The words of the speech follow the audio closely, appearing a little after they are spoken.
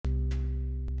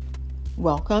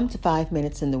Welcome to 5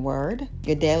 Minutes in the Word,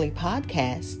 your daily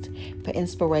podcast for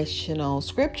inspirational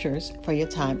scriptures for your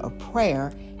time of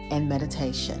prayer and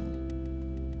meditation.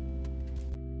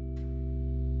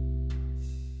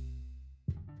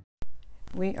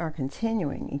 We are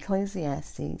continuing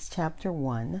Ecclesiastes chapter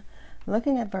 1,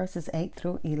 looking at verses 8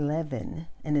 through 11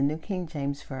 in the New King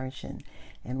James Version.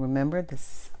 And remember,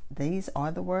 these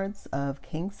are the words of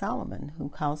King Solomon, who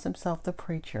calls himself the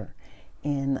preacher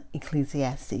in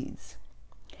Ecclesiastes.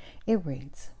 It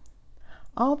reads,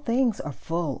 "All things are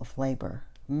full of labor.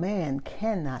 Man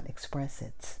cannot express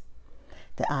it.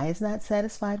 The eye is not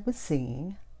satisfied with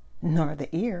seeing, nor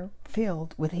the ear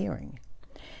filled with hearing.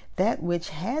 That which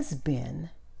has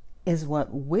been is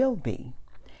what will be.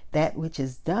 That which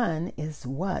is done is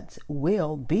what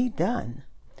will be done.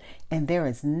 And there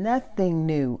is nothing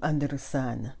new under the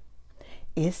sun.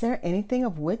 Is there anything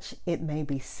of which it may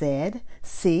be said,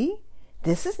 'See,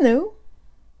 this is new'?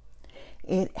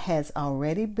 It has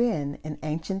already been in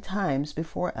ancient times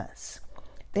before us.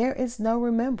 There is no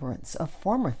remembrance of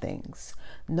former things,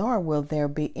 nor will there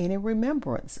be any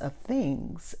remembrance of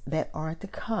things that are to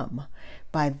come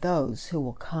by those who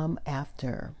will come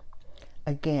after."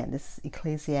 Again, this is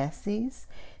Ecclesiastes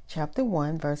chapter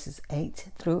 1, verses 8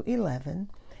 through 11.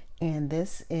 And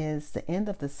this is the end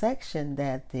of the section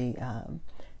that the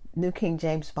New King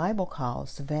James Bible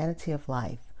calls the vanity of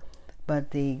life.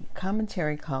 But the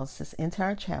commentary calls this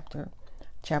entire chapter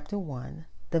 1,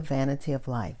 the vanity of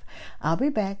life. I'll be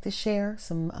back to share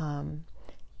some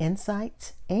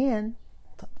insights and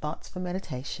thoughts for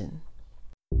meditation.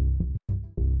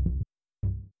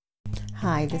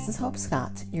 Hi, this is Hope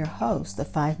Scott, your host of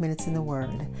 5 Minutes in the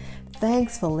Word.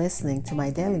 Thanks for listening to my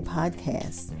daily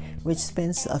podcast, which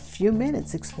spends a few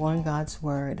minutes exploring God's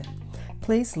Word.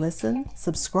 Please listen,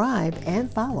 subscribe,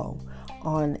 and follow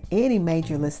on any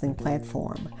major listening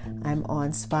platform. I'm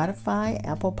on Spotify,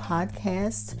 Apple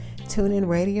Podcasts, TuneIn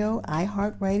Radio,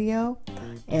 iHeartRadio,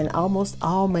 and almost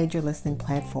all major listening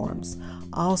platforms.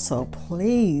 Also,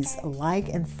 please like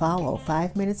and follow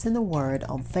 5 Minutes in the Word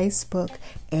on Facebook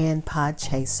and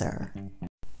Podchaser.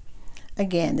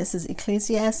 Again, this is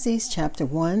Ecclesiastes chapter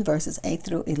 1, verses 8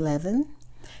 through 11.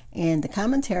 And the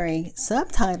commentary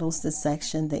subtitles this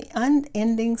section, "The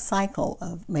Unending Cycle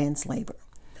of Man's Labor."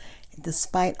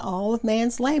 Despite all of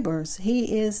man's labors,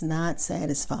 he is not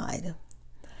satisfied.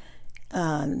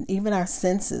 Even our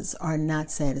senses are not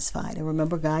satisfied. And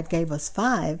remember, God gave us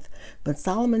 5, but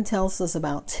Solomon tells us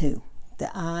about 2,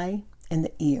 the eye and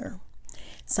the ear.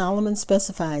 Solomon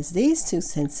specifies these 2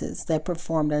 senses that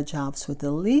perform their jobs with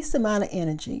the least amount of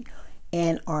energy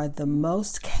and are the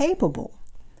most capable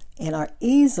and are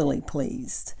easily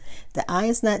pleased. The eye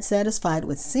is not satisfied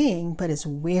with seeing, but is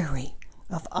weary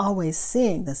of always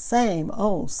seeing the same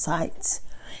old sights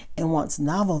and wants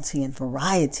novelty and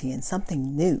variety and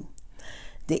something new.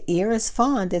 The ear is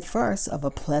fond at first of a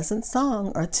pleasant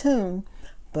song or tune,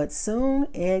 but soon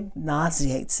it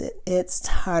nauseates it. It's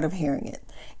tired of hearing it,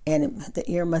 and the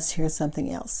ear must hear something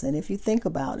else. And if you think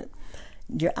about it,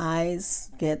 your eyes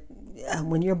get,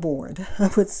 when you're bored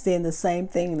with seeing the same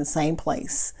thing in the same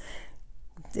place,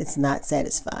 it's not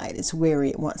satisfied. It's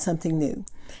weary. It wants something new.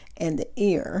 And the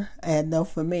ear, I know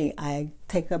for me, when I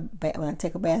take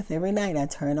a bath every night, I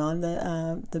turn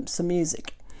on some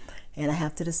music, and I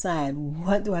have to decide,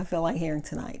 what do I feel like hearing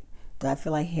tonight? Do I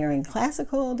feel like hearing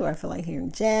classical? Do I feel like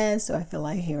hearing jazz? Do I feel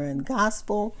like hearing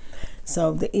gospel?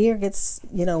 So the ear gets,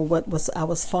 what I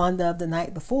was fond of the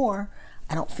night before,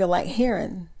 I don't feel like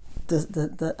hearing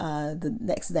the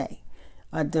next day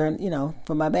or during,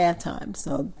 for my bath time.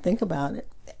 So think about it.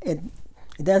 It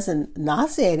doesn't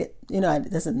nauseate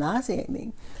it doesn't nauseate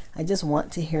me. I just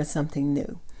want to hear something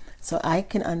new. So I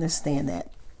can understand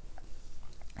that.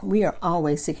 We are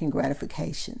always seeking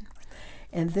gratification.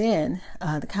 And then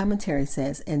the commentary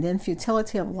says, "And then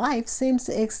futility of life seems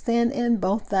to extend in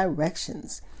both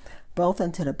directions, both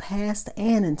into the past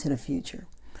and into the future.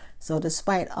 So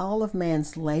despite all of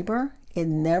man's labor, it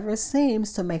never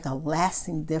seems to make a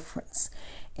lasting difference,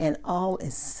 and all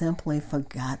is simply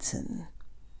forgotten."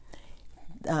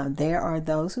 There are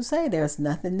those who say there's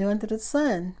nothing new under the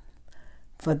sun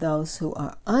for those who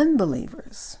are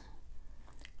unbelievers.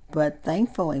 But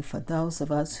thankfully, for those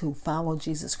of us who follow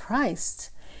Jesus Christ,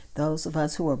 those of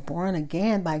us who are born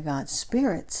again by God's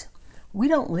Spirit, we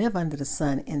don't live under the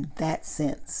sun in that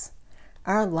sense.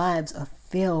 Our lives are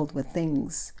filled with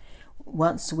things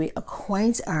once we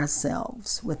acquaint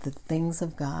ourselves with the things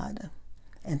of God.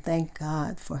 And thank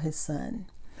God for His Son.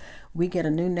 We get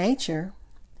a new nature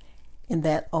in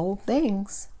that old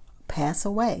things pass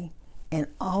away and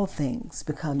all things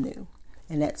become new.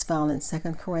 And that's found in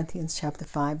 2 Corinthians chapter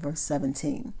 5, verse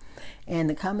 17. And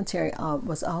the commentary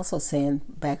was also saying,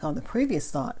 back on the previous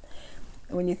thought,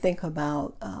 when you think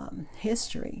about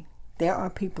history, there are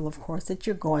people, of course, that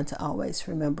you're going to always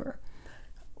remember.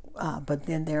 But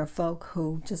then there are folk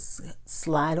who just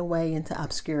slide away into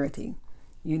obscurity.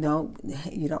 You don't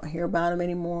hear about them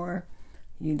anymore.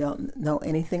 You don't know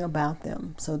anything about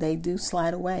them. So they do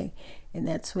slide away. And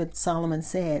that's what Solomon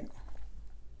said.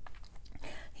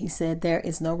 He said, there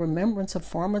is no remembrance of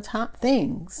former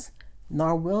things,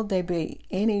 nor will there be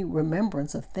any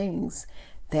remembrance of things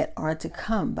that are to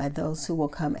come by those who will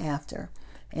come after.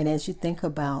 And as you think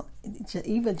about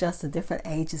even just the different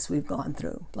ages we've gone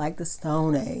through, like the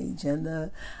Stone Age and the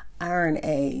Iron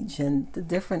Age and the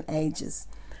different ages,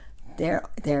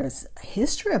 there's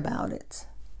history about it,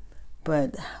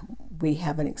 but we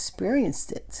haven't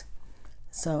experienced it.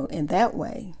 So in that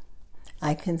way,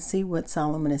 I can see what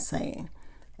Solomon is saying.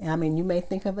 I mean, you may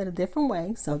think of it a different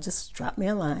way, so just drop me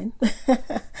a line.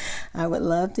 I would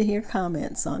love to hear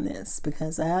comments on this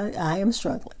because I am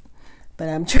struggling. But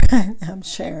I'm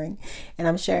sharing. And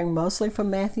I'm sharing mostly from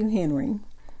Matthew Henry,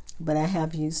 but I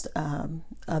have used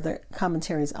other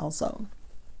commentaries also.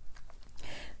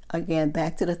 Again,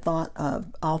 back to the thought of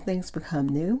all things become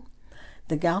new.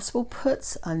 The gospel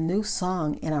puts a new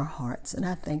song in our hearts, and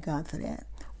I thank God for that.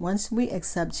 Once we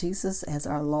accept Jesus as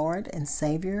our Lord and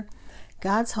Savior,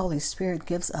 God's Holy Spirit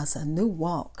gives us a new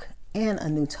walk and a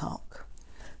new talk.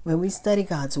 When we study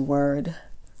God's Word,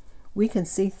 we can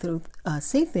see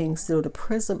things through the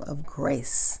prism of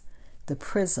grace. The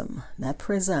prism, not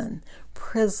prison,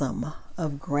 prism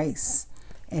of grace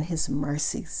and His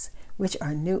mercies, which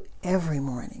are new every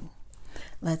morning.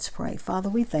 Let's pray. Father,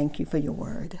 we thank you for your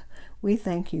word. We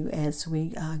thank you as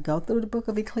we go through the book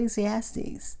of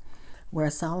Ecclesiastes, where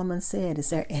Solomon said,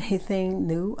 is there anything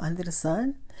new under the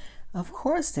sun? Of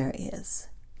course there is.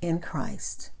 In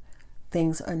Christ,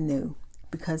 things are new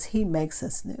because He makes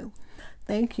us new.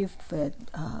 Thank you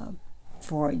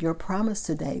for your promise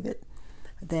to David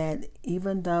that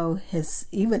even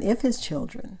if his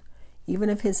children, even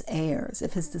if his heirs,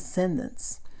 if his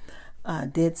descendants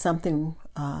did something,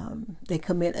 they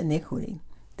commit iniquity,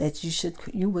 that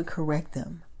you would correct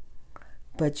them,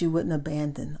 but you wouldn't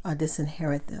abandon or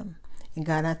disinherit them. And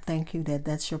God, I thank you that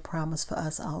that's your promise for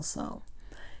us also,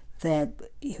 that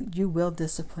you will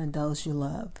discipline those you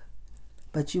love,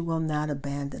 but you will not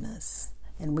abandon us.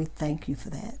 And we thank you for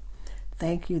that.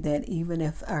 Thank you that even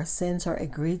if our sins are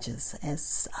egregious,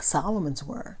 as Solomon's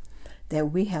were, that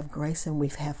we have grace and we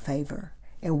have favor.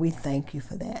 And we thank you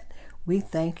for that. We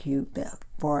thank you that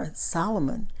for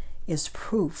Solomon is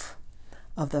proof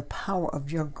of the power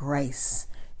of your grace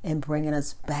in bringing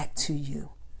us back to you.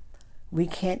 We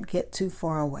can't get too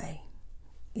far away.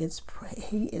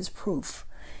 He is proof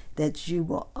that you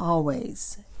will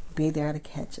always be there to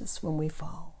catch us when we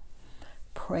fall.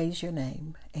 Praise your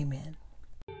name. Amen.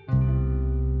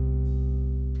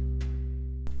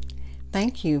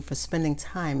 Thank you for spending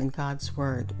time in God's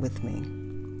Word with me.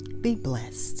 Be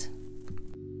blessed.